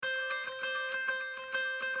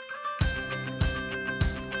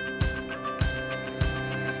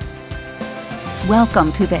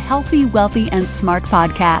Welcome to the Healthy, Wealthy, and Smart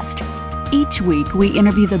podcast. Each week, we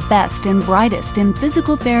interview the best and brightest in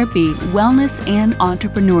physical therapy, wellness, and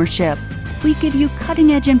entrepreneurship. We give you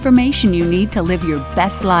cutting-edge information you need to live your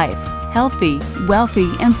best life, healthy, wealthy,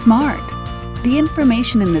 and smart. The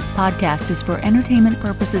information in this podcast is for entertainment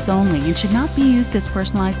purposes only and should not be used as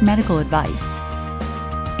personalized medical advice.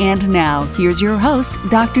 And now, here's your host,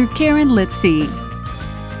 Dr. Karen Litzy.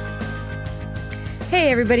 Hey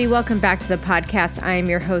everybody, welcome back to the podcast. I am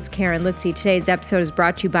your host, Karen Litzy. Today's episode is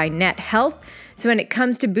brought to you by Net Health. So when it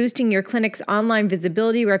comes to boosting your clinic's online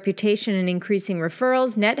visibility, reputation, and increasing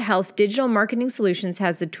referrals, Net Health's digital marketing solutions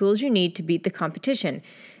has the tools you need to beat the competition.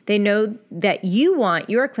 They know that you want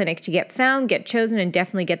your clinic to get found, get chosen, and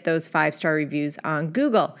definitely get those 5-star reviews on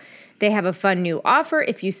Google. They have a fun new offer.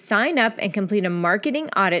 If you sign up and complete a marketing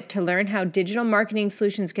audit to learn how digital marketing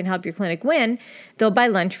solutions can help your clinic win, they'll buy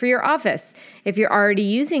lunch for your office. If you're already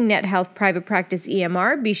using NetHealth Private Practice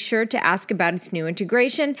EMR, be sure to ask about its new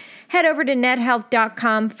integration. Head over to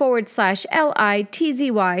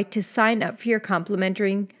nethealth.com/LITZY to sign up for your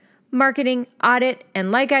complimentary marketing audit.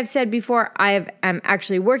 And like I've said before, I'm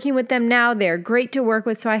actually working with them now. They're great to work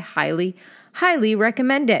with, so I highly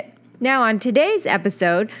recommend it. Now, on today's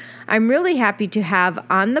episode, I'm really happy to have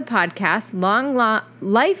on the podcast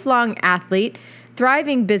lifelong athlete,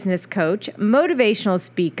 thriving business coach, motivational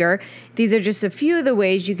speaker. These are just a few of the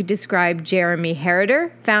ways you could describe Jeremy Herider,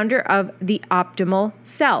 founder of The Optimal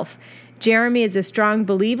Self. Jeremy is a strong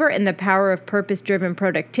believer in the power of purpose-driven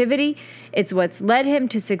productivity. It's what's led him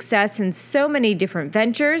to success in so many different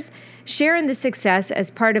ventures. Sharing the success as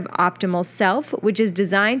part of Optimal Self, which is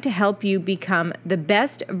designed to help you become the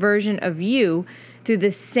best version of you through the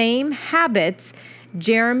same habits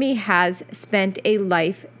Jeremy has spent a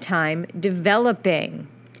lifetime developing.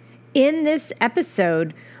 In this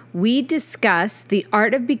episode, we discuss the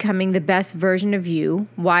art of becoming the best version of you,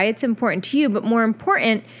 why it's important to you, but more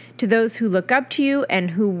important to those who look up to you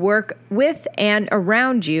and who work with and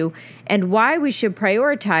around you, and why we should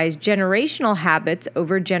prioritize generational habits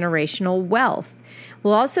over generational wealth.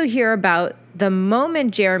 We'll also hear about the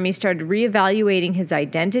moment Jeremy started reevaluating his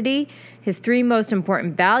identity, his 3 most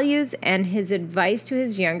important values, and his advice to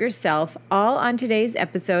his younger self, all on today's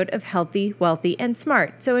episode of Healthy, Wealthy, and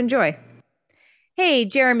Smart. So enjoy. Hey,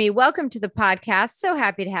 Jeremy, welcome to the podcast. So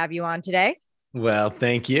happy to have you on today. Well,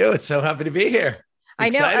 thank you. It's so happy to be here.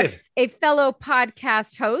 Excited. I know a fellow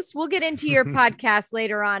podcast host. We'll get into your podcast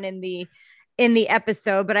later on in the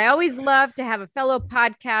episode, but I always love to have a fellow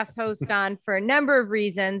podcast host on for a number of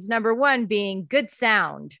reasons. Number one being good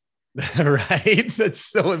sound. Right. That's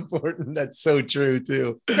so important. That's so true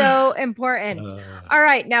too. So important. All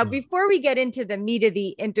right. Now, before we get into the meat of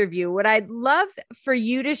the interview, what I'd love for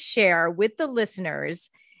you to share with the listeners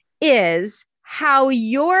is how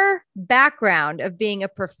your background of being a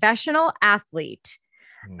professional athlete,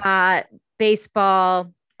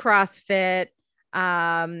 baseball, CrossFit,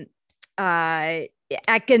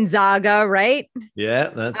 at Gonzaga, right? Yeah,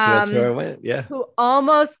 that's where I went. Yeah.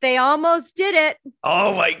 They almost did it.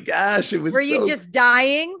 Oh my gosh. Were you just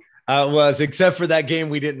dying? I was, except for that game.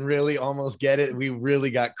 We didn't really almost get it. We really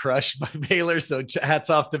got crushed by Baylor. So hats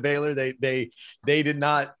off to Baylor. They did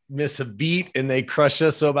not miss a beat and they crushed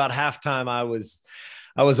us. So about halftime, I was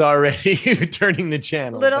already turning the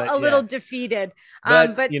channel. A little defeated.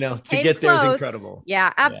 But to get there is incredible.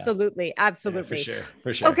 Yeah, absolutely. Yeah, absolutely. Yeah,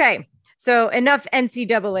 for sure. Okay. So enough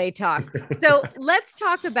NCAA talk. So let's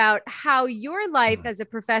talk about how your life as a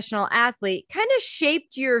professional athlete kind of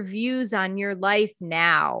shaped your views on your life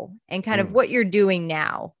now and kind of what you're doing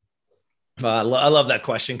now. I love that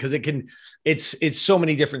question because it's so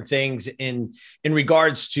many different things in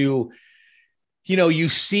regards to, you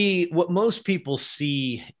see what most people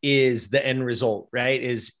see is the end result, right?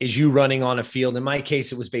 Is you running on a field. In my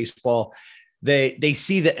case, it was baseball. They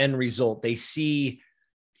see the end result. They see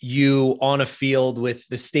you on a field with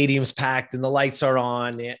the stadiums packed and the lights are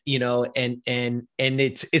on, and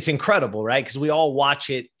it's incredible, right? Because we all watch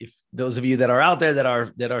it. If those of you that are out there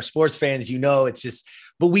that are sports fans, it's just,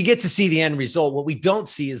 but we get to see the end result. What we don't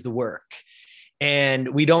see is the work,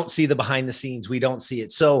 and we don't see the behind the scenes. We don't see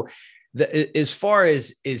it. So as far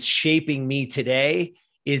as is shaping me today,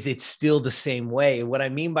 is it's still the same way. What I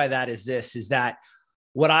mean by that is that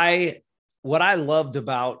what I loved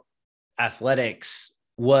about athletics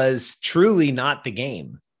was truly not the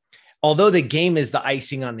game. Although the game is the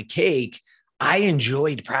icing on the cake, I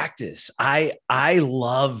enjoyed practice. I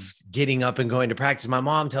loved getting up and going to practice. My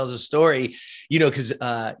mom tells a story, because,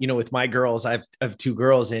 with my girls, I have 2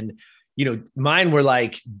 girls, and, mine were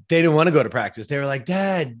like, they didn't want to go to practice. They were like,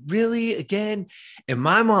 Dad, really again? And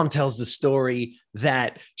my mom tells the story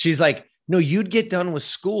that she's like, No, you'd get done with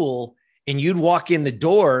school and you'd walk in the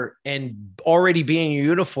door and already be in your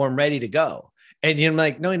uniform, ready to go. And you're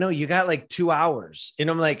like, no, you got like 2 hours. And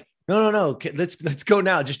I'm like, no, let's go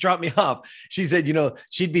now. Just drop me off. She said,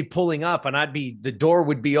 she'd be pulling up and the door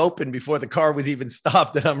would be open before the car was even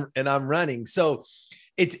stopped, and I'm running. So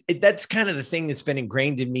that's kind of the thing that's been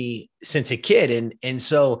ingrained in me since a kid. And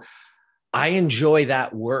so I enjoy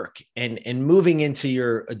that work and moving into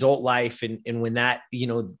your adult life. And when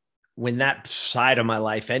that side of my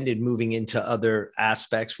life ended, moving into other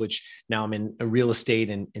aspects, which now I'm in real estate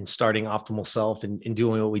and starting Optimal Self and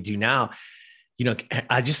doing what we do now,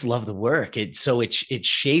 I just love the work. It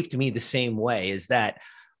shaped me the same way. Is that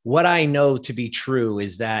what I know to be true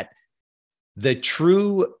is that the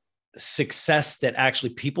true success that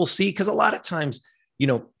actually people see, because a lot of times,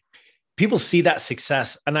 people see that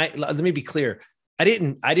success. And let me be clear. I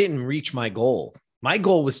didn't reach my goal. My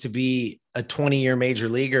goal was to be a 20-year major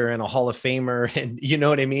leaguer and a Hall of Famer. And you know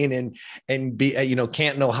what I mean? And be,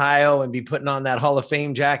 Canton, Ohio, and be putting on that Hall of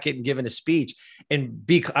Fame jacket and giving a speech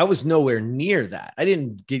I was nowhere near that. I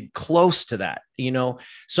didn't get close to that,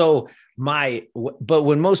 So but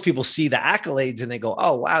when most people see the accolades and they go,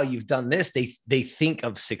 oh, wow, you've done this, they think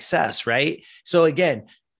of success. Right. So again,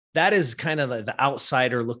 that is kind of the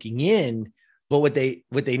outsider looking in, but what they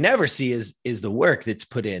never see is the work that's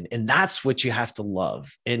put in. And that's what you have to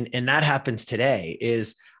love. And that happens today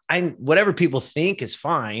is whatever people think is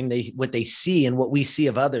fine. What they see and what we see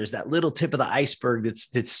of others, that little tip of the iceberg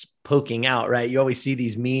that's poking out, right? You always see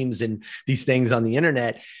these memes and these things on the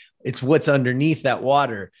internet. It's what's underneath that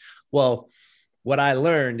water. Well, what I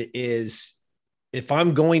learned is if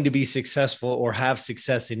I'm going to be successful or have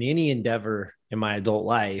success in any endeavor in my adult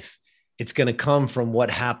life, it's going to come from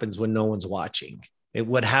what happens when no one's watching.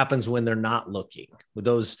 What happens when they're not looking, with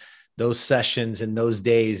those sessions and those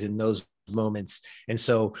days and those moments. And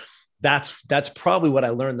so that's probably what I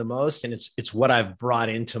learned the most. And it's what I've brought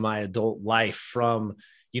into my adult life from,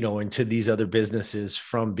 into these other businesses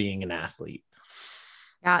from being an athlete.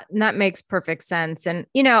 Yeah. And that makes perfect sense. And,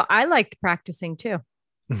 I liked practicing too.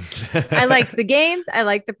 I like the games. I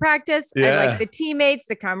like the practice. Yeah. I like the teammates,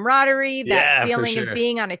 the camaraderie, that feeling of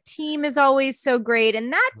being on a team is always so great.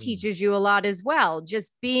 And that teaches you a lot as well.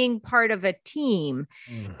 Just being part of a team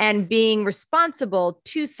and being responsible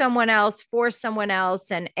to someone else, for someone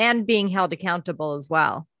else, and being held accountable as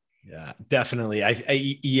well. Yeah, definitely.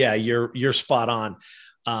 You're spot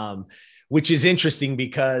on. Which is interesting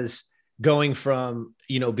because going from,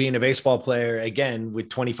 being a baseball player again with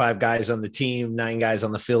 25 guys on the team, 9 guys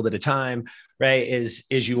on the field at a time, right? You're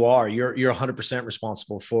 100%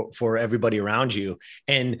 responsible for everybody around you.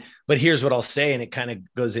 But here's what I'll say, and it kind of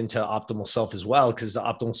goes into Optimal Self as well, because the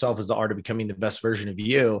Optimal Self is the art of becoming the best version of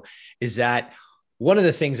you, is that one of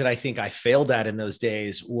the things that I think I failed at in those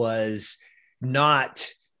days was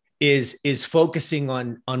is focusing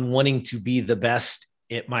on wanting to be the best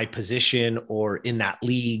at my position or in that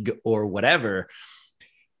league or whatever.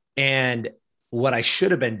 And what I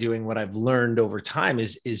should have been doing, what I've learned over time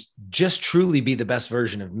is just truly be the best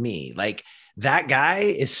version of me. Like that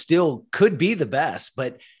guy could be the best,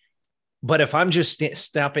 but if I'm just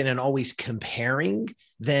stopping and always comparing,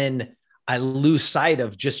 then I lose sight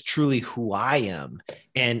of just truly who I am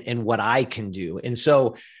and what I can do. And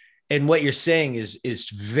so, and what you're saying is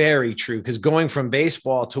very true, because going from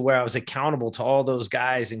baseball to where I was accountable to all those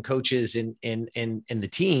guys and coaches and the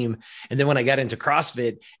team. And then when I got into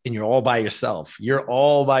CrossFit and you're all by yourself, you're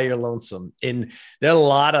all by your lonesome. And there are a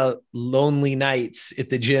lot of lonely nights at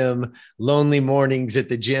the gym, lonely mornings at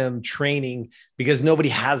the gym training, because nobody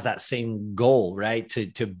has that same goal, right?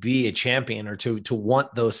 To be a champion or to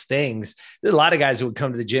want those things. There's a lot of guys who would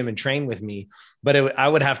come to the gym and train with me, but I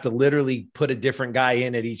would have to literally put a different guy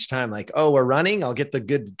in at each time. Like, oh, we're running, I'll get the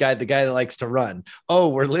good guy, the guy that likes to run. Oh,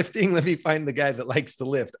 we're lifting, let me find the guy that likes to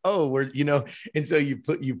lift. Oh, and so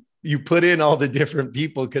you put in all the different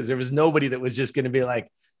people, because there was nobody that was just going to be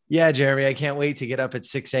like, yeah, Jeremy, I can't wait to get up at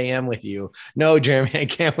 6 a.m. with you. No, Jeremy, I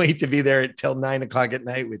can't wait to be there until 9 o'clock at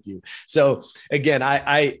night with you. So again,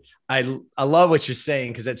 I love what you're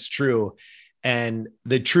saying, because that's true. And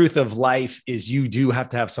the truth of life is you do have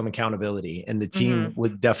to have some accountability, and the team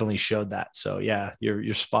would definitely show that. So yeah,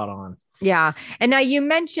 you're spot on. Yeah. And now you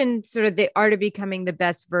mentioned sort of the art of becoming the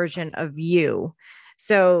best version of you.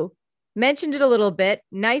 So mentioned it a little bit.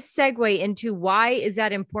 Nice segue into why is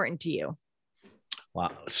that important to you?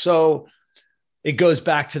 Wow. So it goes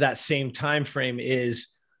back to that same time frame,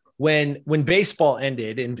 is when baseball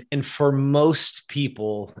ended, and for most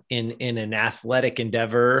people in an athletic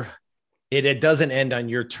endeavor, it doesn't end on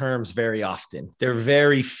your terms very often. There are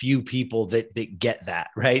very few people that get that,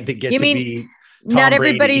 right? That get to be Not Brady.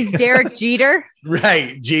 everybody's Derek Jeter.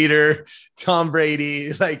 Right. Jeter, Tom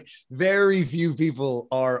Brady, like very few people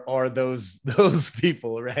are those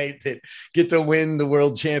people, right? That get to win the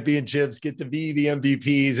world championships, get to be the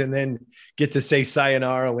MVPs, and then get to say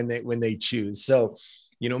sayonara when they choose. So,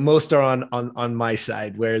 most are on my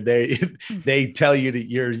side, where they tell you that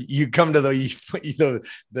you come to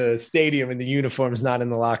the stadium and the uniform's not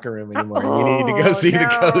in the locker room anymore. You need to go see the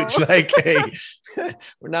coach. Like, hey,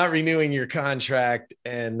 we're not renewing your contract,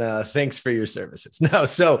 and thanks for your services. No,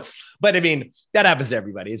 but I mean, that happens to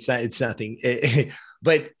everybody. It's nothing.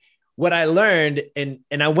 But what I learned, and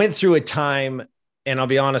I went through a time, and I'll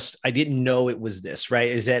be honest, I didn't know it was this,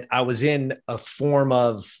 right? Is that I was in a form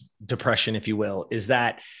of depression, if you will, is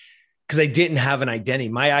that because I didn't have an identity.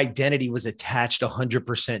 My identity was attached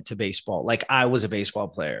 100% to baseball. Like, I was a baseball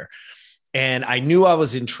player, and I knew I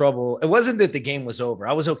was in trouble. It wasn't that the game was over.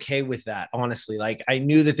 I was okay with that, honestly. Like, I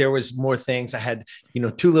knew that there was more things. I had,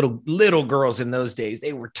 two little girls in those days.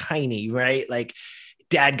 They were tiny, right? Like,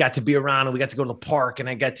 Dad got to be around, and we got to go to the park, and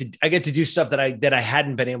I get to do stuff that I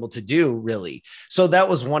hadn't been able to do, really. So that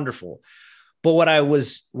was wonderful. But what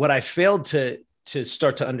I failed to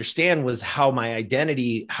start to understand was how my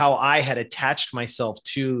identity, how I had attached myself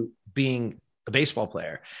to being a baseball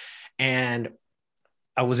player. And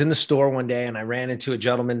I was in the store one day, and I ran into a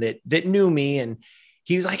gentleman that knew me, and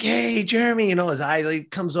he was like, "Hey, Jeremy," his eye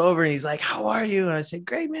comes over, and he's like, "How are you?" And I said,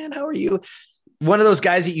 "Great, man. How are you?" One of those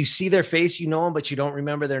guys that you see their face, them, but you don't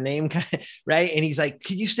remember their name, right? And he's like,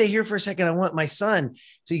 "Could you stay here for a second? I want my son."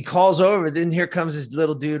 So he calls over. Then here comes this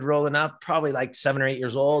little dude rolling up, probably like 7 or 8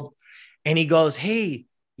 years old. And he goes, "Hey,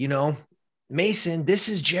 Mason, this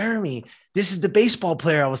is Jeremy. This is the baseball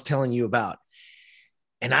player I was telling you about."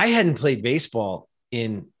 And I hadn't played baseball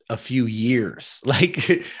in a few years. Like,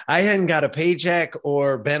 I hadn't got a paycheck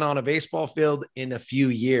or been on a baseball field in a few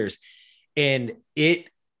years. And it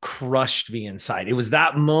crushed me inside. It was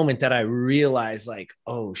that moment that I realized, like,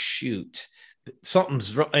 oh shoot,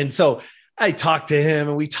 something's wrong. And so I talked to him,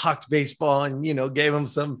 and we talked baseball, and, gave him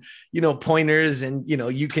some, pointers, and,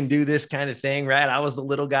 you can do this kind of thing. Right. I was the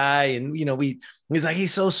little guy, and, he's like,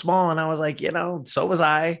 he's so small. And I was like, so was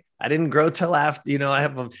I didn't grow till after,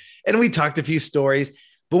 and we talked a few stories.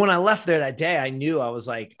 But when I left there that day, I knew, I was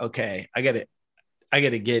like, okay, I got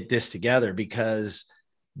to get this together, because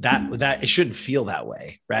that it shouldn't feel that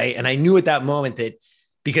way. Right. And I knew at that moment that,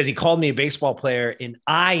 because he called me a baseball player, and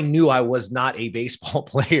I knew I was not a baseball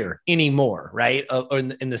player anymore. Right. Or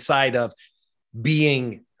in the side of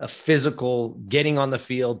being a physical, getting on the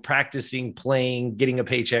field, practicing, playing, getting a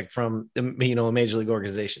paycheck from, a major league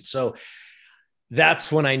organization. So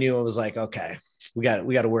that's when I knew. I was like, okay, we got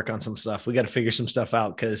to work on some stuff. We got to figure some stuff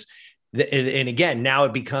out. And again, now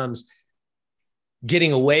it becomes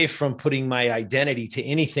getting away from putting my identity to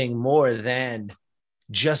anything more than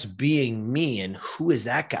just being me. And who is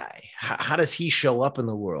that guy? How does he show up in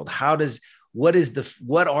the world? What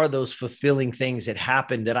are those fulfilling things that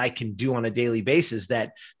happen that I can do on a daily basis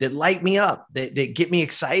that light me up, that get me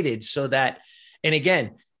excited, so that, and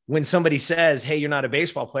again, when somebody says, "Hey, you're not a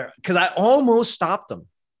baseball player," because I almost stopped them.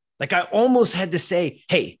 Like, I almost had to say,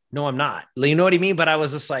 "Hey, no, I'm not." You know what I mean? But I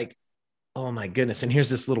was just like, oh my goodness. And here's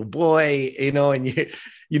this little boy, and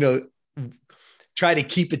you try to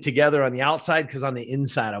keep it together on the outside, because on the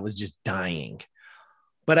inside I was just dying.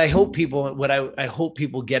 But I hope I hope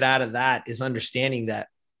people get out of that is understanding that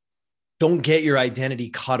don't get your identity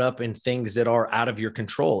caught up in things that are out of your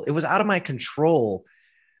control. It was out of my control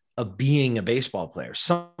of being a baseball player.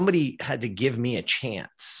 Somebody had to give me a chance.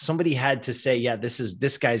 Somebody had to say, "Yeah,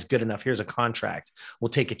 this guy's good enough. Here's a contract. We'll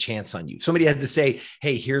take a chance on you." Somebody had to say,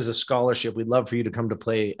 "Hey, here's a scholarship. We'd love for you to come to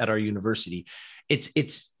play at our university."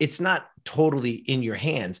 It's not totally in your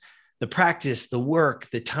hands. The practice, the work,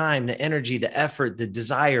 the time, the energy, the effort, the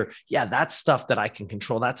desire. Yeah, that's stuff that I can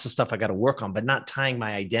control. That's the stuff I got to work on, but not tying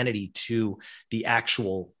my identity to the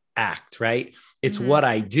actual act, right? It's what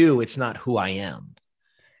I do. It's not who I am.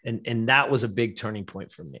 And that was a big turning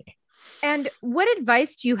point for me. And what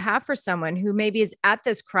advice do you have for someone who maybe is at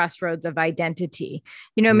this crossroads of identity?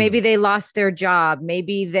 Maybe they lost their job.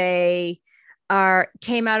 Maybe they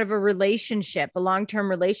came out of a relationship, a long-term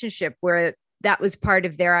relationship where that was part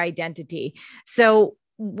of their identity. So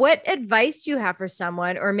what advice do you have for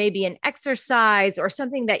someone, or maybe an exercise or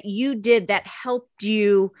something that you did that helped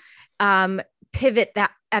you pivot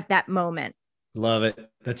that at that moment? Love it.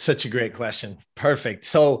 That's such a great question. Perfect.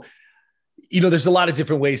 So, there's a lot of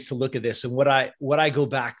different ways to look at this. And what I go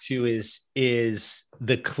back to is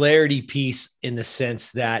the clarity piece, in the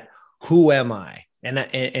sense that, who am I?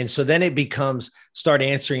 And so then it becomes, start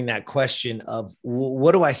answering that question of,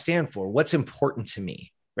 what do I stand for? What's important to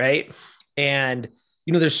me? Right. And,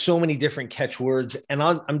 there's so many different catchwords, and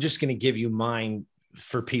I'm just going to give you mine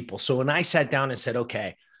for people. So when I sat down and said,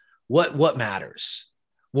 okay, what matters?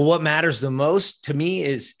 Well, what matters the most to me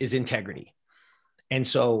is integrity. And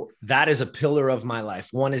so that is a pillar of my life.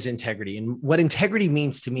 One is integrity. And what integrity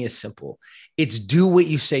means to me is simple. It's do what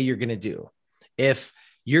you say you're going to do. If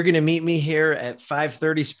you're going to meet me here at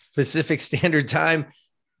 5:30 Pacific Standard Time,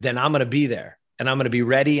 then I'm going to be there, and I'm going to be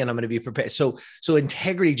ready, and I'm going to be prepared. So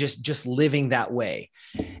integrity, just living that way.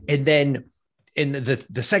 And then,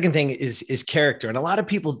 the second thing is character. And a lot of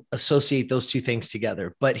people associate those two things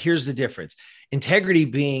together, but here's the difference. Integrity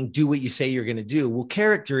being do what you say you're going to do. Well,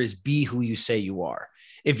 character is be who you say you are.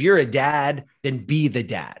 If you're a dad, then be the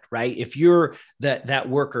dad, right? If you're that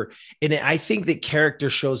worker. And I think that character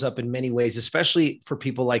shows up in many ways, especially for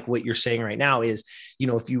people like what you're saying right now is,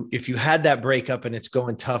 if you had that breakup and it's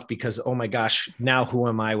going tough because, oh my gosh, now who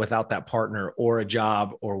am I without that partner or a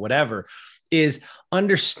job or whatever, is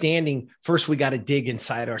understanding first we got to dig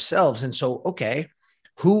inside ourselves. And so, okay,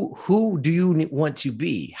 who do you want to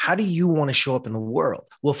be? How do you want to show up in the world?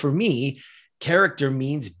 Well, for me, character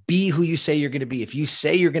means be who you say you're going to be. If you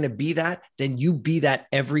say you're going to be that, then you be that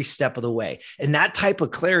every step of the way. And that type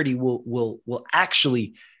of clarity will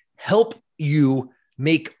actually help you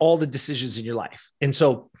make all the decisions in your life.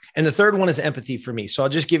 And the third one is empathy for me. So I'll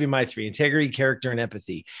just give you my three: integrity, character, and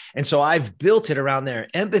empathy. And so I've built it around there.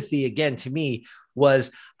 Empathy, again, to me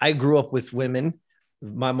was, I grew up with women.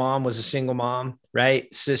 My mom was a single mom,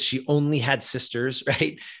 right? She only had sisters,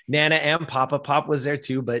 right? Nana and Papa. Pop was there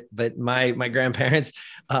too, but my grandparents,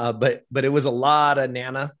 but it was a lot of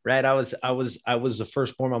Nana, right? I was the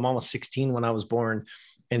firstborn. My mom was 16 when I was born.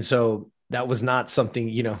 And so that was not something,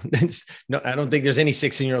 no, I don't think there's any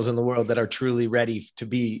 16-year-olds in the world that are truly ready to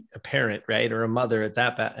be a parent, right? Or a mother at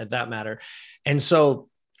that matter. And so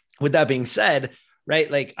with that being said, right,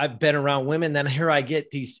 like I've been around women, then here I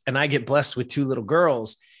get blessed with two little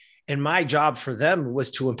girls. And my job for them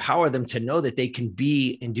was to empower them to know that they can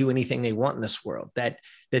be and do anything they want in this world, that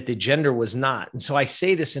the gender was not. And so I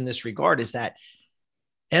say this in this regard is that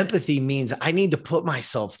empathy means I need to put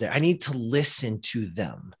myself there. I need to listen to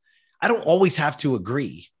them. I don't always have to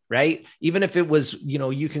agree, right? Even if it was,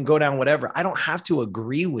 you can go down whatever. I don't have to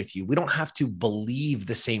agree with you. We don't have to believe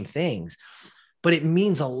the same things, but it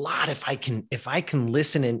means a lot if I can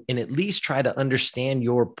listen and at least try to understand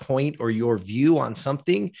your point or your view on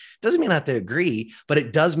something. Doesn't mean I have to agree, but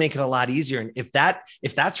it does make it a lot easier. And if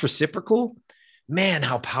that's reciprocal, man,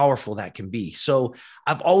 how powerful that can be. So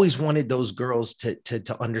I've always wanted those girls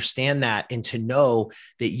to understand that and to know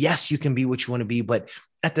that, yes, you can be what you want to be, but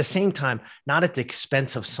at the same time, not at the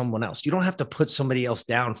expense of someone else. You don't have to put somebody else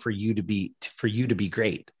down for you to be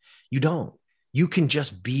great. You don't. You can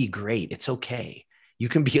just be great. It's okay. You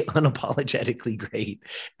can be unapologetically great.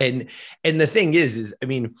 And the thing is, I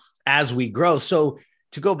mean, as we grow, so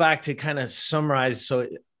to go back to kind of summarize, so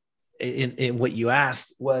in what you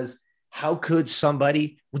asked was, how could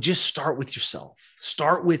somebody, well, just start with yourself,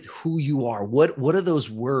 start with who you are. What are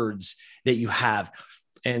those words that you have?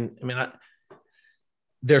 And I mean,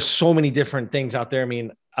 there's so many different things out there. I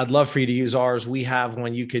mean, I'd love for you to use ours. We have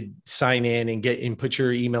one you could sign in and put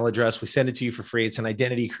your email address. We send it to you for free. It's an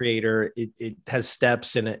identity creator. It has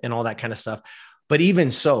steps and all that kind of stuff. But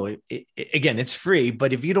even so, again, it's free.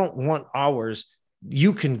 But if you don't want ours,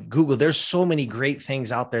 you can Google. There's so many great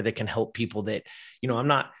things out there that can help people that,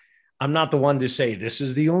 I'm not the one to say this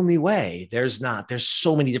is the only way. There's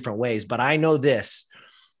so many different ways, but I know this: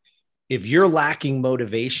 if you're lacking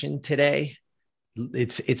motivation today,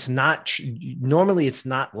 it's not normally it's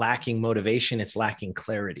not lacking motivation. It's lacking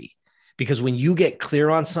clarity, because when you get clear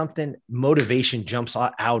on something, motivation jumps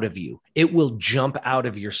out of you. It will jump out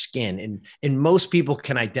of your skin. And most people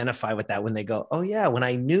can identify with that when they go, oh yeah, when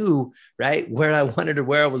I knew right where I wanted or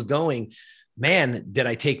where I was going, man, did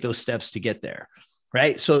I take those steps to get there.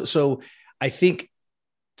 Right. So I think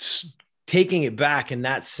taking it back in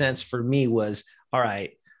that sense for me was, all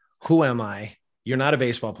right, who am I? You're not a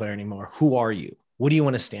baseball player anymore. Who are you? What do you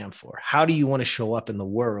want to stand for? How do you want to show up in the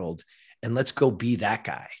world? And let's go be that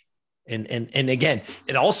guy. And again,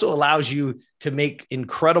 it also allows you to make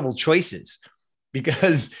incredible choices,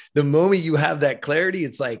 because the moment you have that clarity,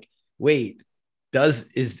 it's like, wait,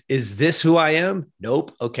 is this who I am?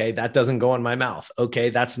 Nope. Okay. That doesn't go in my mouth. Okay.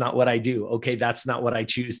 That's not what I do. Okay. That's not what I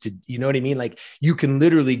choose to, you know what I mean? Like, you can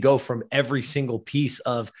literally go from every single piece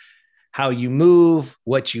of how you move,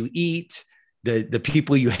 what you eat, the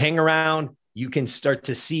people you hang around, you can start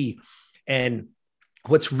to see. And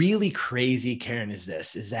what's really crazy, Karen, is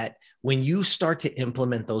that when you start to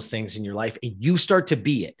implement those things in your life and you start to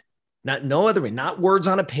be it, no other way, not words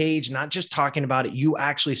on a page, not just talking about it. You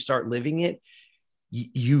actually start living it.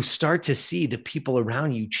 You start to see the people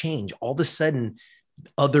around you change. All of a sudden,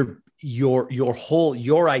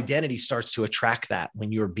 your identity starts to attract that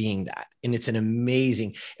when you're being that. And it's an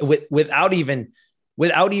amazing, without even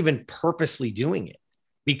purposely doing it,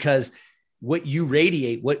 because what you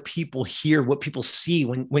radiate, what people hear, what people see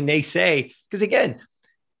when they say, because again,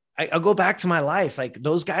 I'll go back to my life. Like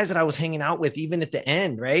those guys that I was hanging out with, even at the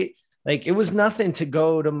end, right? Like it was nothing to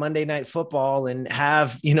go to Monday Night Football and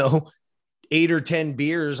have, 8 or 10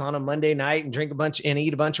 beers on a Monday night and drink a bunch and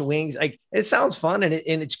eat a bunch of wings. Like it sounds fun and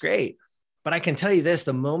it's great. But I can tell you this,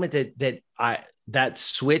 the moment that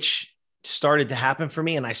switch started to happen for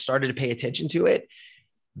me and I started to pay attention to it,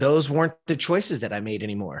 those weren't the choices that I made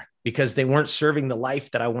anymore, because they weren't serving the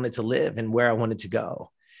life that I wanted to live and where I wanted to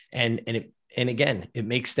go. And again, it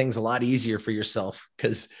makes things a lot easier for yourself,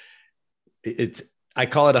 because I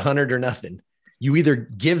call it 100 or nothing. You either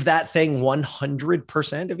give that thing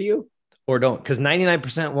 100% of you or don't, because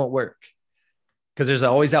 99% won't work, because there's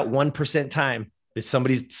always that 1% time that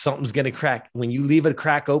something's going to crack. When you leave a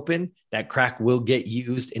crack open, that crack will get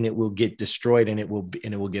used and it will get destroyed and it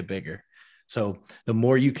will get bigger. So the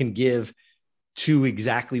more you can give to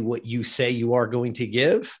exactly what you say you are going to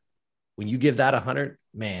give, when you give that 100,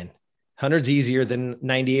 man, 100's easier than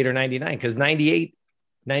 98 or 99, because 98,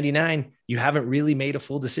 99, you haven't really made a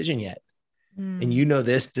full decision yet. And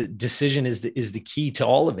this, the decision is the key to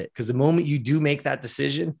all of it. Because the moment you do make that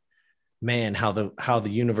decision, man, how the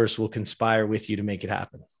universe will conspire with you to make it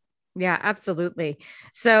happen. Yeah, absolutely.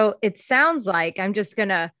 So it sounds like, I'm just going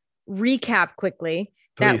to recap quickly,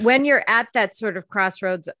 that Please. when you're at that sort of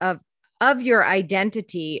crossroads of your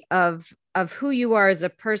identity, of who you are as a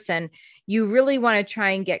person, you really want to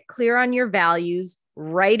try and get clear on your values,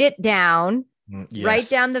 write it down, Yes. write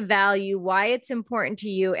down the value, why it's important to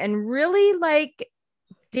you, and really like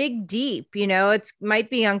dig deep. It might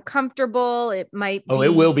be uncomfortable. It might be,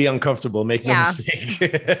 it will be uncomfortable. Make no mistake.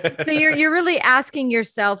 So you're really asking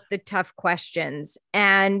yourself the tough questions.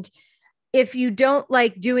 And if you don't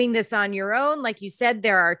like doing this on your own, like you said,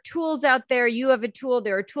 there are tools out there. You have a tool.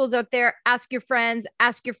 There are tools out there. Ask your friends,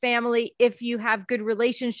 ask your family if you have good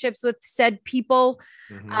relationships with said people.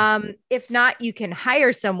 Mm-hmm. If not, you can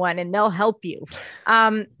hire someone and they'll help you.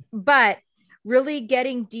 But really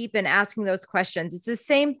getting deep and asking those questions. It's the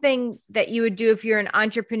same thing that you would do if you're an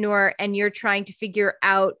entrepreneur and you're trying to figure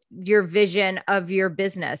out your vision of your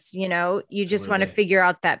business. You just want to figure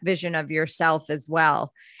out that vision of yourself as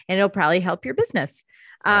well. And it'll probably help your business.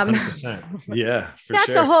 100%. Yeah,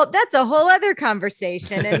 that's a whole other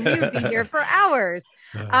conversation, and we'd be here for hours.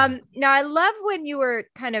 Now I love when you were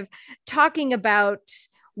kind of talking about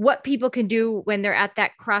what people can do when they're at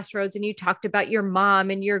that crossroads, and you talked about your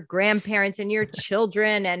mom and your grandparents and your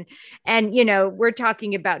children, and we're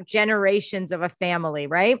talking about generations of a family,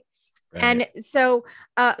 right? And so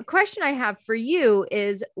a question I have for you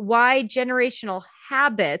is why generational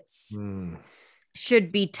habits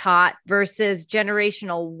should be taught versus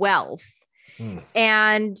generational wealth.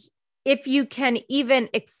 And if you can even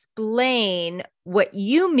explain what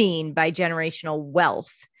you mean by generational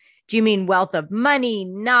wealth. Do you mean wealth of money,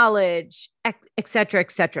 knowledge, et cetera,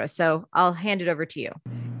 et cetera? So I'll hand it over to you.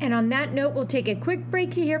 And on that note, we'll take a quick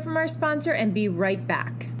break to hear from our sponsor and be right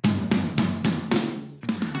back.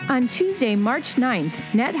 On Tuesday, March 9th,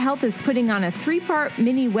 Net Health is putting on a 3-part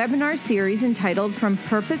mini webinar series entitled From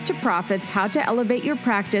Purpose to Profits, How to Elevate Your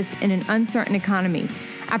Practice in an Uncertain Economy.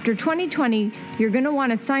 After 2020, you're going to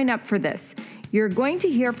want to sign up for this. You're going to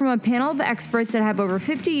hear from a panel of experts that have over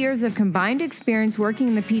 50 years of combined experience working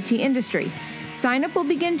in the PT industry. Sign up will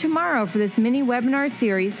begin tomorrow for this mini webinar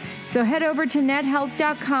series, so head over to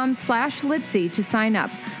nethealth.com/Litzy to sign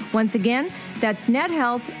up. Once again, that's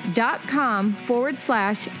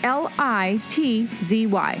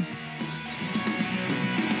nethealth.com/LITZY.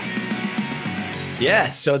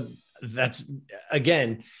 Yeah. So that's,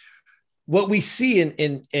 again, what we see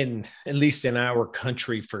in at least in our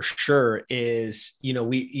country for sure is,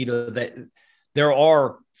 that there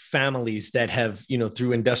are families that have,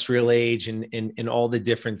 through industrial age and all the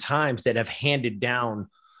different times that have handed down.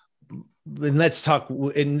 And let's talk,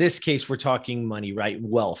 in this case, we're talking money, right?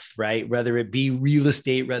 Wealth, right? Whether it be real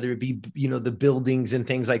estate, whether it be, the buildings and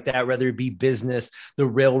things like that, whether it be business, the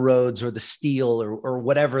railroads or the steel or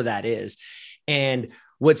whatever that is. And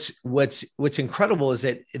what's incredible is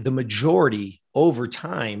that the majority over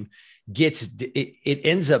time it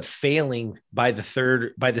ends up failing by the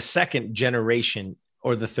second generation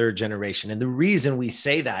or the third generation. And the reason we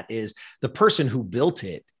say that is the person who built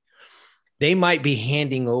it, they might be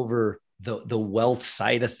handing over the wealth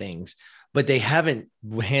side of things, but they haven't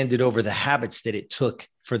handed over the habits that it took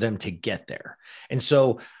for them to get there. And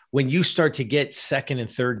so when you start to get second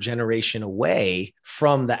and third generation away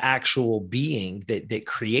from the actual being that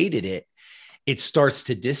created it, it starts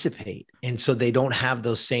to dissipate. And so they don't have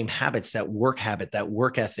those same habits, that work habit, that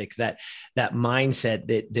work ethic, that mindset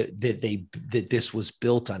that this was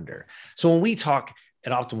built under. So when we talk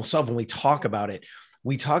at Optimal Self, when we talk about it,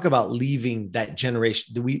 we talk about leaving that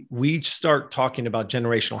generation. We start talking about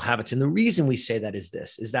generational habits. And the reason we say that is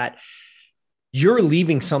that you're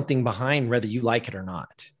leaving something behind, whether you like it or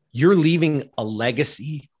not. You're leaving a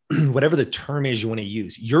legacy, whatever the term is you want to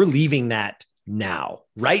use. You're leaving that now,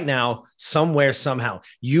 right now, somewhere, somehow.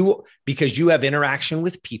 Because you have interaction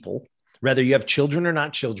with people, whether you have children or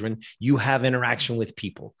not children, you have interaction with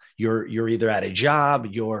people. You're either at a job,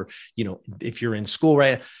 if you're in school,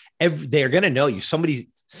 right? They're going to know you.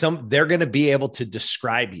 They're going to be able to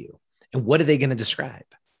describe you. And what are they going to describe?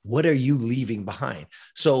 What are you leaving behind?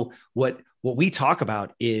 So what we talk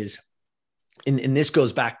about is, and this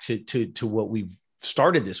goes back to what we've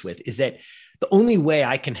started this with, is that the only way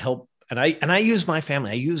I can help, and I use my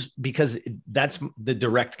family, because that's the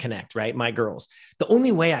direct connect, right? My girls, the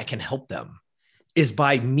only way I can help them is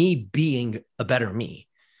by me being a better me.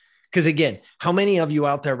 Because again, how many of you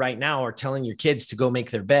out there right now are telling your kids to go make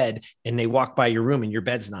their bed and they walk by your room and your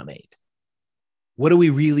bed's not made? What are we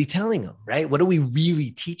really telling them, right? What are we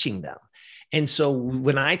really teaching them? And so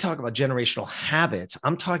when I talk about generational habits,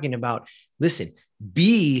 I'm talking about, listen,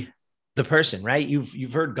 be the person, right?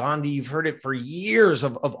 You've heard Gandhi, you've heard it for years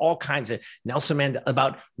of all kinds of Nelson Mandela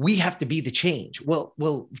about, we have to be the change.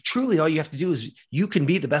 Well, truly all you have to do is you can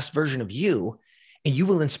be the best version of you, and you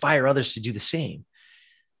will inspire others to do the same.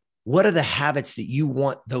 What are the habits that you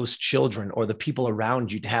want those children or the people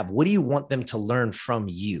around you to have? What do you want them to learn from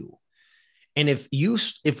you? And if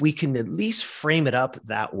we can at least frame it up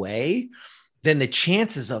that way, then the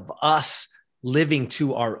chances of us living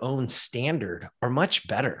to our own standard are much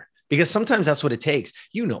better, because sometimes that's what it takes.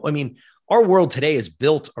 Our world today is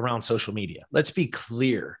built around social media. Let's be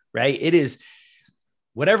clear, right? It is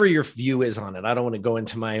whatever your view is on it. I don't want to go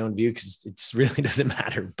into my own view because it really doesn't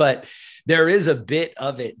matter, but there is a bit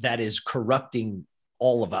of it that is corrupting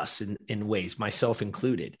all of us in ways, myself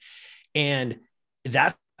included. And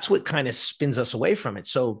that's what kind of spins us away from it.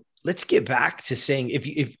 So let's get back to saying,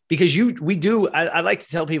 I like to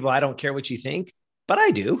tell people, I don't care what you think, but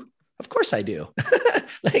I do. Of course I do.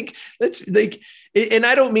 And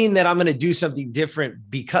I don't mean that I'm going to do something different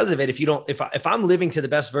because of it. If I'm living to the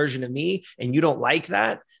best version of me and you don't like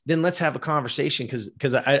that, then let's have a conversation.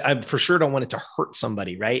 Cause I for sure don't want it to hurt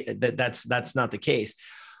somebody, right? That's not the case.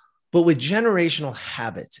 But with generational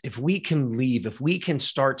habits, if we can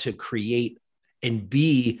start to create and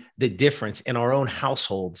be the difference in our own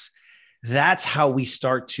households, that's how we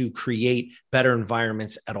start to create better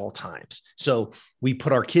environments at all times. So we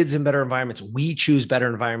put our kids in better environments. We choose better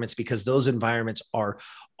environments because those environments are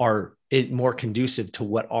more conducive to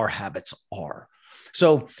what our habits are.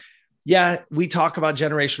 So yeah, we talk about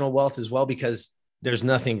generational wealth as well, because there's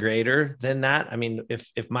nothing greater than that. I mean,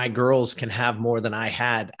 if my girls can have more than I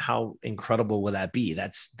had, how incredible will that be?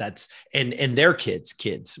 That's and their kids,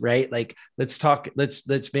 right? Like, let's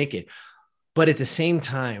make it. But at the same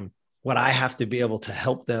time, what I have to be able to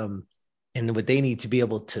help them and what they need to be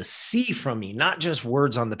able to see from me, not just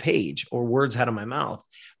words on the page or words out of my mouth,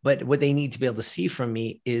 but what they need to be able to see from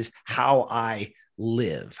me is how I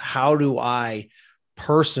live. How do I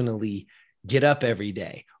personally get up every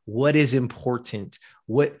day? What is important?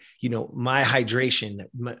 My hydration,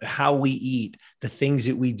 how we eat, the things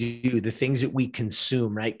that we do, the things that we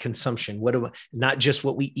consume, right? Consumption. Not just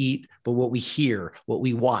what we eat, but what we hear, what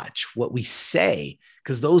we watch, what we say,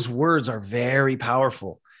 because those words are very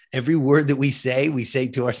powerful. Every word that we say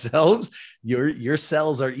to ourselves, your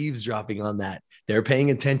cells are eavesdropping on that. They're paying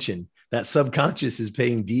attention. That subconscious is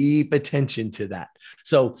paying deep attention to that.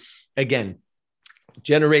 So again,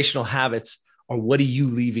 generational habits are, what are you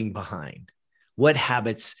leaving behind? What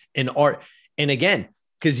habits and again,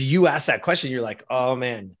 because you asked that question, you're like, oh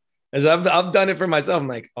man, as I've done it for myself. I'm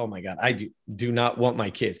like, oh my God, I do not want my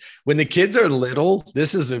kids. When the kids are little,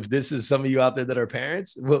 this is some of you out there that are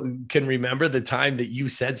parents can remember the time that you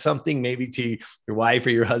said something maybe to your wife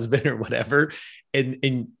or your husband or whatever,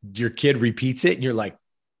 and your kid repeats it and you're like,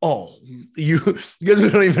 oh, because we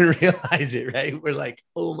don't even realize it, right? We're like,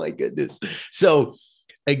 oh my goodness. So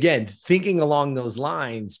again, thinking along those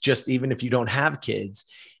lines, just even if you don't have kids,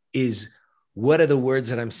 is what are the words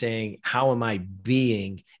that I'm saying? How am I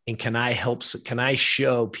being? And can I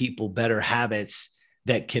show people better habits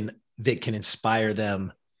that can inspire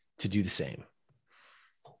them to do the same?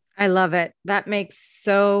 I love it. That makes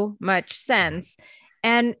so much sense.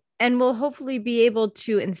 And we'll hopefully be able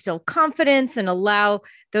to instill confidence and allow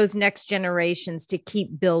those next generations to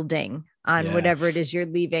keep building on Yeah. whatever it is you're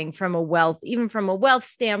leaving from a wealth, even from a wealth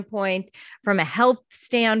standpoint, from a health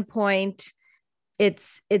standpoint.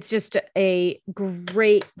 It's just a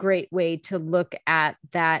great way to look at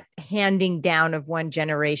that handing down of one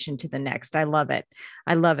generation to the next. I love it.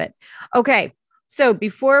 I love it. Okay. So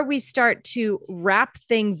before we start to wrap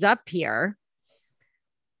things up here,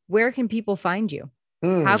 where can people find you?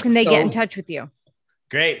 How can they get in touch with you?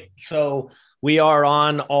 Great. So we are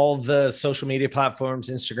on all the social media platforms,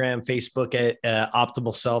 Instagram, Facebook at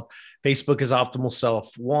Optimal Self. Facebook is Optimal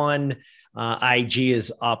Self 1. IG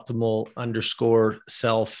is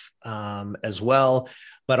optimal_self as well.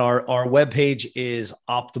 But our webpage is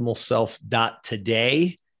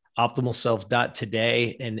optimalself.today.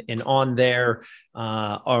 Optimalself.today, and on there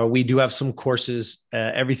we do have some courses.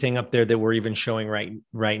 Everything up there that we're even showing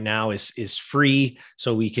right now is free,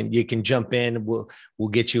 so you can jump in. We'll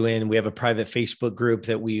get you in. We have a private Facebook group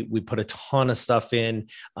that we put a ton of stuff in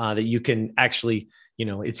that you can actually,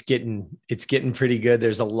 it's getting pretty good.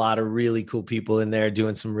 There's a lot of really cool people in there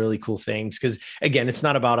doing some really cool things. Cause again, it's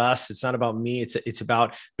not about us. It's not about me. It's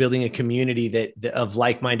about building a community that of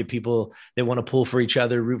like-minded people that want to pull for each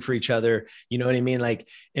other, root for each other. You know what I mean? Like,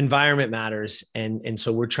 environment matters. And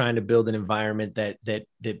so we're trying to build an environment that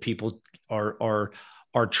people are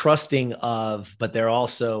trusting of, but they're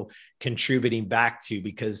also contributing back to,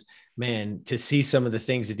 because man, to see some of the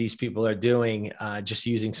things that these people are doing, just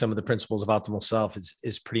using some of the principles of optimal self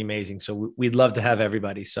is pretty amazing. So we'd love to have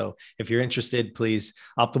everybody. So if you're interested, please,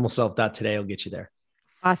 optimalself.today will get you there.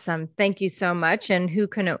 Awesome. Thank you so much. And who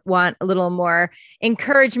can want a little more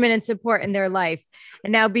encouragement and support in their life?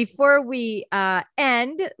 And now, before we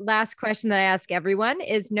end, last question that I ask everyone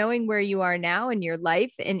is, knowing where you are now in your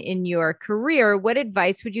life and in your career, what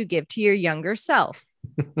advice would you give to your younger self?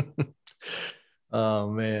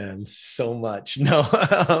 Oh man, so much. No,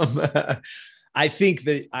 I think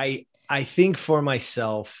that I think for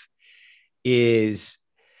myself is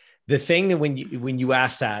the thing that when you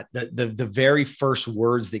ask that, the very first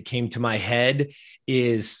words that came to my head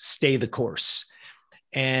is stay the course.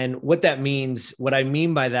 And what that means, what I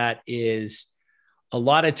mean by that is, a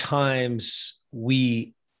lot of times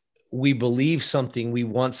we believe something, we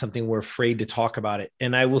want something, we're afraid to talk about it.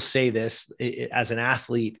 And I will say this, as an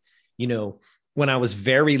athlete, when I was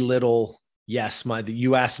very little, yes,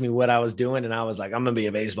 you asked me what I was doing, and I was like, I'm going to be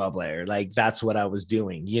a baseball player. Like, that's what I was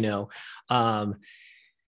doing,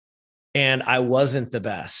 and I wasn't the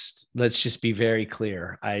best. Let's just be very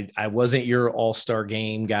clear. I wasn't your all-star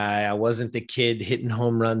game guy. I wasn't the kid hitting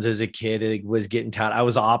home runs as a kid. It was getting tired. I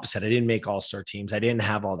was the opposite. I didn't make all-star teams. I didn't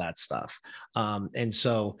have all that stuff. And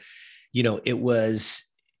so, it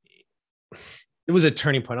was a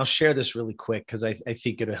turning point. I'll share this really quick because I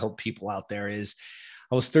think it'll help people out there.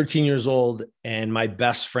 I was 13 years old, and my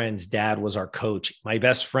best friend's dad was our coach. My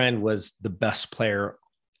best friend was the best player,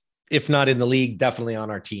 if not in the league, definitely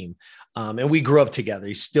on our team. And we grew up together.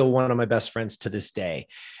 He's still one of my best friends to this day.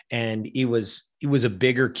 And he was a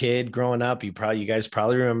bigger kid growing up. You guys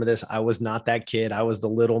probably remember this. I was not that kid. I was the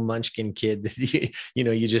little munchkin kid that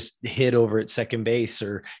you just hit over at second base,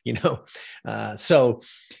 or,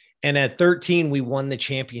 and at 13, we won the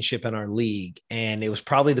championship in our league. And it was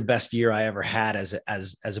probably the best year I ever had as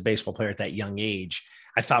a baseball player at that young age.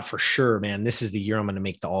 I thought for sure, man, this is the year I'm going to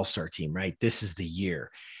make the all-star team, right? This is the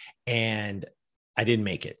year. And I didn't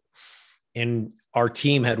make it. And our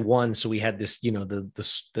team had won. So we had this,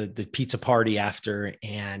 the pizza party after.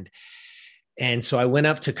 And so I went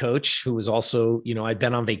up to coach, who was also, I'd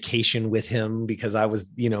been on vacation with him because I was,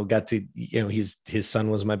 got to, his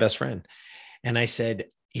son was my best friend. And I said,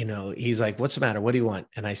 he's like, what's the matter? What do you want?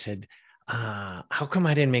 And I said, how come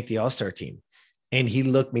I didn't make the all-star team? And he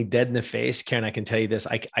looked me dead in the face. Karen, I can tell you this.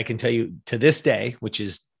 I can tell you to this day, which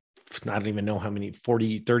is, I don't even know how many,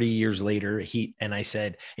 40, 30 years later, I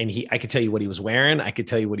could tell you what he was wearing. I could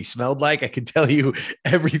tell you what he smelled like. I could tell you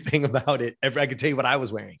everything about it. I could tell you what I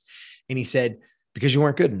was wearing. And he said, because you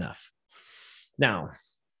weren't good enough. Now,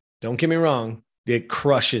 don't get me wrong. It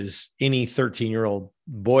crushes any 13-year-old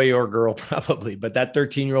boy or girl, probably, but that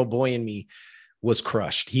 13-year-old boy in me was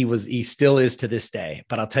crushed. He still is to this day.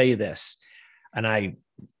 But I'll tell you this. And I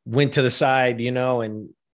went to the side, and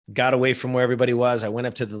got away from where everybody was. I went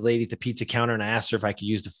up to the lady at the pizza counter and I asked her if I could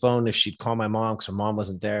use the phone, if she'd call my mom, because her mom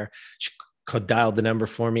wasn't there. She dialed the number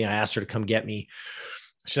for me. I asked her to come get me.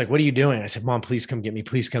 She's like, what are you doing? I said, Mom, please come get me.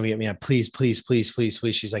 Please come get me. Please, please, please, please,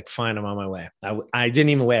 please. She's like, fine, I'm on my way. I didn't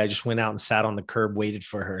even wait. I just went out and sat on the curb, waited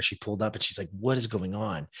for her. She pulled up and she's like, what is going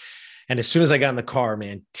on? And as soon as I got in the car,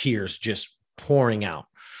 man, tears just pouring out.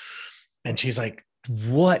 And she's like,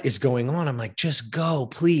 what is going on? I'm like, just go,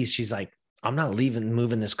 please. She's like, I'm not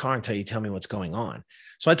moving this car until you tell me what's going on.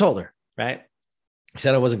 So I told her, right? I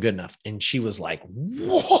said I wasn't good enough. And she was like,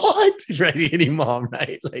 what? Right? Any mom,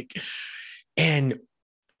 right? Like, and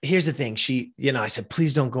here's the thing. She, I said,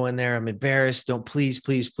 please don't go in there. I'm embarrassed. Don't, please,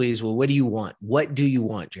 please, please. Well, what do you want? What do you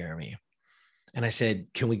want, Jeremy? And I said,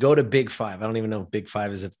 can we go to Big Five? I don't even know if Big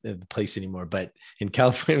Five is a place anymore, but in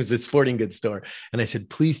California, it was a sporting goods store. And I said,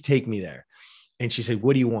 please take me there. And she said,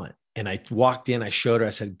 what do you want? And I walked in, I showed her,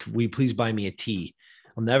 I said, will you please buy me a tee?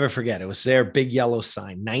 I'll never forget. It was there, big yellow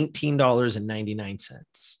sign, $19.99.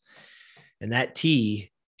 And that tee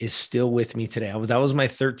is still with me today. That was my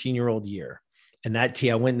 13-year-old year. And that tee,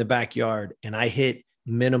 I went in the backyard and I hit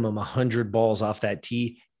minimum 100 balls off that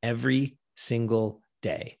tee every single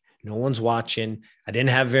day. No one's watching. I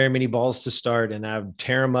didn't have very many balls to start, and I would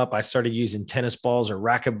tear them up. I started using tennis balls or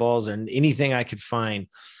racket balls and anything I could find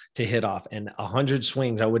to hit off. And 100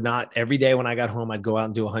 swings, I would not, every day when I got home, I'd go out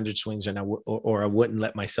and do 100 swings, and or I wouldn't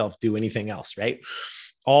let myself do anything else, right?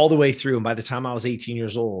 All the way through. And by the time I was 18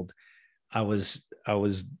 years old, I was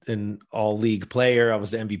an all league player. I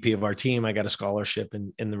was the MVP of our team. I got a scholarship,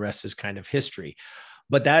 and the rest is kind of history.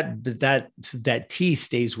 But that tee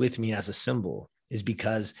stays with me as a symbol, is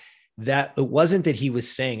because that it wasn't that he was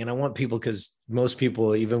saying, and I want people, because most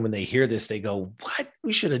people, even when they hear this, they go, what?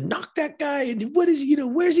 We should have knocked that guy. And what is,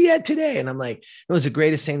 where's he at today? And I'm like, it was the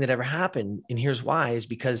greatest thing that ever happened. And here's why, is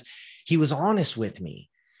because he was honest with me.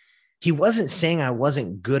 He wasn't saying I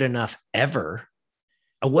wasn't good enough ever.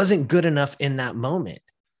 I wasn't good enough in that moment.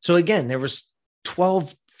 So again, there was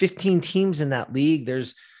 12, 15 teams in that league.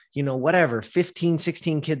 There's, 15,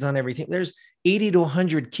 16 kids on every team. There's 80 to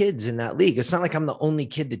 100 kids in that league. It's not like I'm the only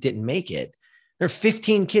kid that didn't make it. There are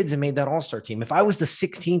 15 kids that made that all-star team. If I was the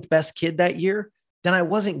 16th best kid that year, then I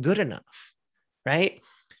wasn't good enough, right?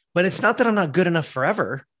 But it's not that I'm not good enough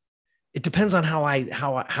forever. It depends on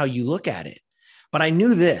how you look at it. But I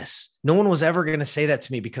knew this. No one was ever going to say that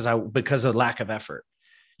to me because of lack of effort.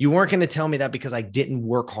 You weren't going to tell me that because I didn't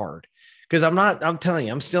work hard. Because I'm telling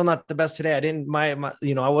you, I'm still not the best today. I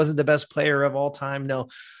wasn't the best player of all time. No,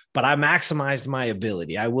 but I maximized my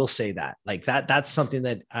ability. I will say that. Like that's something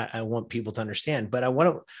that I want people to understand. But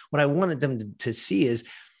what I wanted them to see is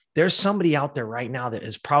there's somebody out there right now that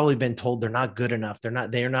has probably been told they're not good enough.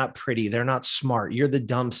 They're not pretty. They're not smart. You're the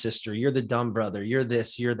dumb sister. You're the dumb brother. You're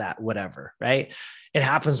this, you're that, whatever, right? It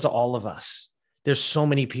happens to all of us. There's so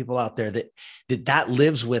many people out there that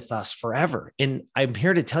lives with us forever. And I'm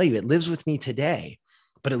here to tell you, it lives with me today,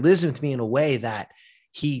 but it lives with me in a way that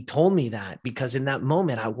he told me that because in that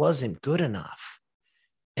moment I wasn't good enough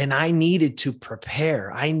and I needed to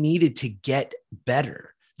prepare. I needed to get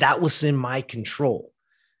better. That was in my control.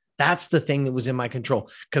 That's the thing that was in my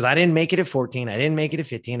control, because I didn't make it at 14. I didn't make it at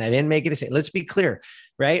 15. I didn't make it at, let's be clear.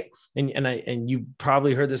 Right. And you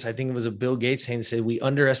probably heard this. I think it was a Bill Gates saying, said, we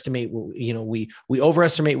underestimate, we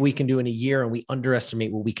overestimate what we can do in a year and we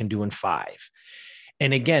underestimate what we can do in 5.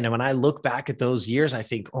 And again, when I look back at those years, I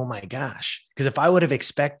think, oh my gosh, because if I would have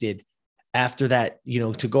expected after that,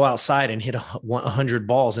 to go outside and hit 100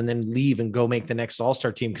 balls and then leave and go make the next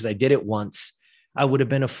all-star team, because I did it once, I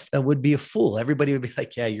would be a fool. Everybody would be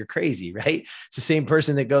like, yeah, you're crazy. Right. It's the same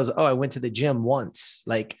person that goes, oh, I went to the gym once.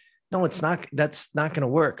 Like, no, it's not. That's not going to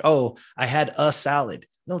work. Oh, I had a salad.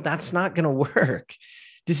 No, that's not going to work.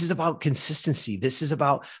 This is about consistency. This is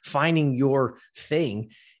about finding your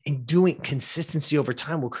thing and doing consistency over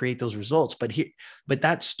time will create those results. But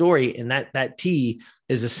that story and that T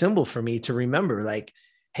is a symbol for me to remember, like,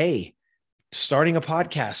 hey, starting a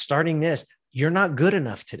podcast, starting this, you're not good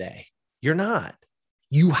enough today. You're not.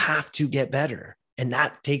 You have to get better. And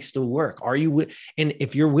that takes the work. And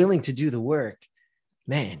if you're willing to do the work,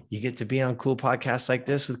 man, you get to be on cool podcasts like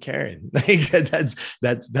this with Karen.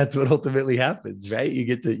 That's what ultimately happens, right? You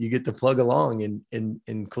get to plug along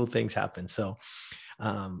and cool things happen. So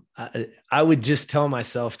I would just tell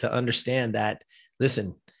myself to understand that,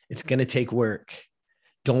 listen, it's going to take work.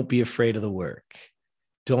 Don't be afraid of the work.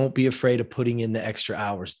 Don't be afraid of putting in the extra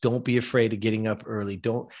hours. Don't be afraid of getting up early.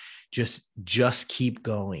 Don't just keep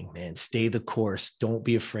going, man. Stay the course. Don't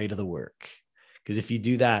be afraid of the work. Because if you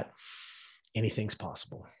do that, anything's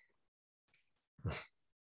possible.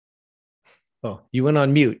 Oh, you went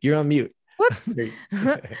on mute. You're on mute. Whoops.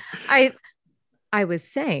 I was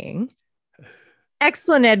saying,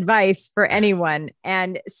 excellent advice for anyone,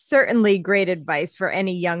 and certainly great advice for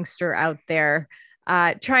any youngster out there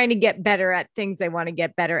trying to get better at things they want to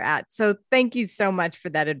get better at. So thank you so much for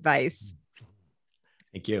that advice.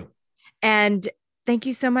 Thank you. And thank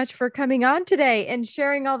you so much for coming on today and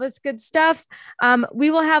sharing all this good stuff. We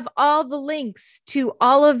will have all the links to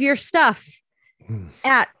all of your stuff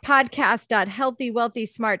at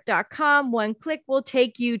podcast.healthywealthysmart.com. One click will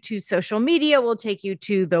take you to social media, will take you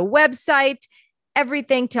to the website,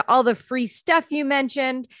 everything, to all the free stuff you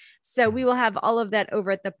mentioned. So we will have all of that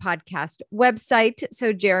over at the podcast website.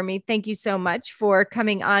 So Jeremy, thank you so much for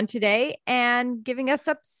coming on today and giving up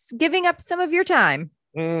some of your time.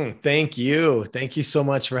 Thank you. Thank you so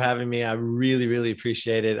much for having me. I really, really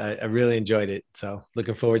appreciate it. I really enjoyed it. So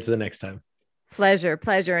looking forward to the next time. Pleasure.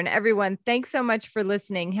 And everyone, thanks so much for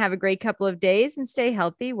listening. Have a great couple of days and stay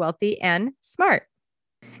healthy, wealthy, and smart.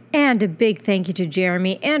 And a big thank you to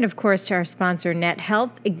Jeremy and, of course, to our sponsor, Net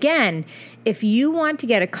Health. Again, if you want to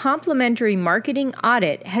get a complimentary marketing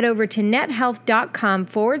audit, head over to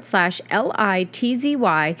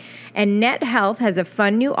nethealth.com/LITZY. And Net Health has a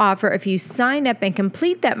fun new offer if you sign up and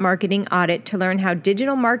complete that marketing audit to learn how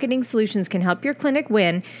digital marketing solutions can help your clinic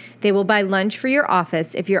win. They will buy lunch for your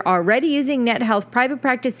office. If you're already using Net Health Private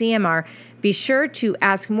Practice EMR, be sure to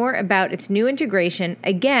ask more about its new integration.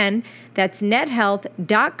 Again, that's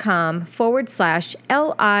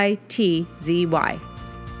nethealth.com/LITZY.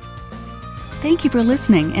 Thank you for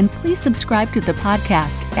listening, and please subscribe to the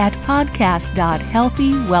podcast at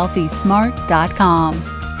podcast.healthywealthysmart.com.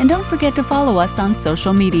 And don't forget to follow us on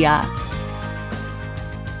social media.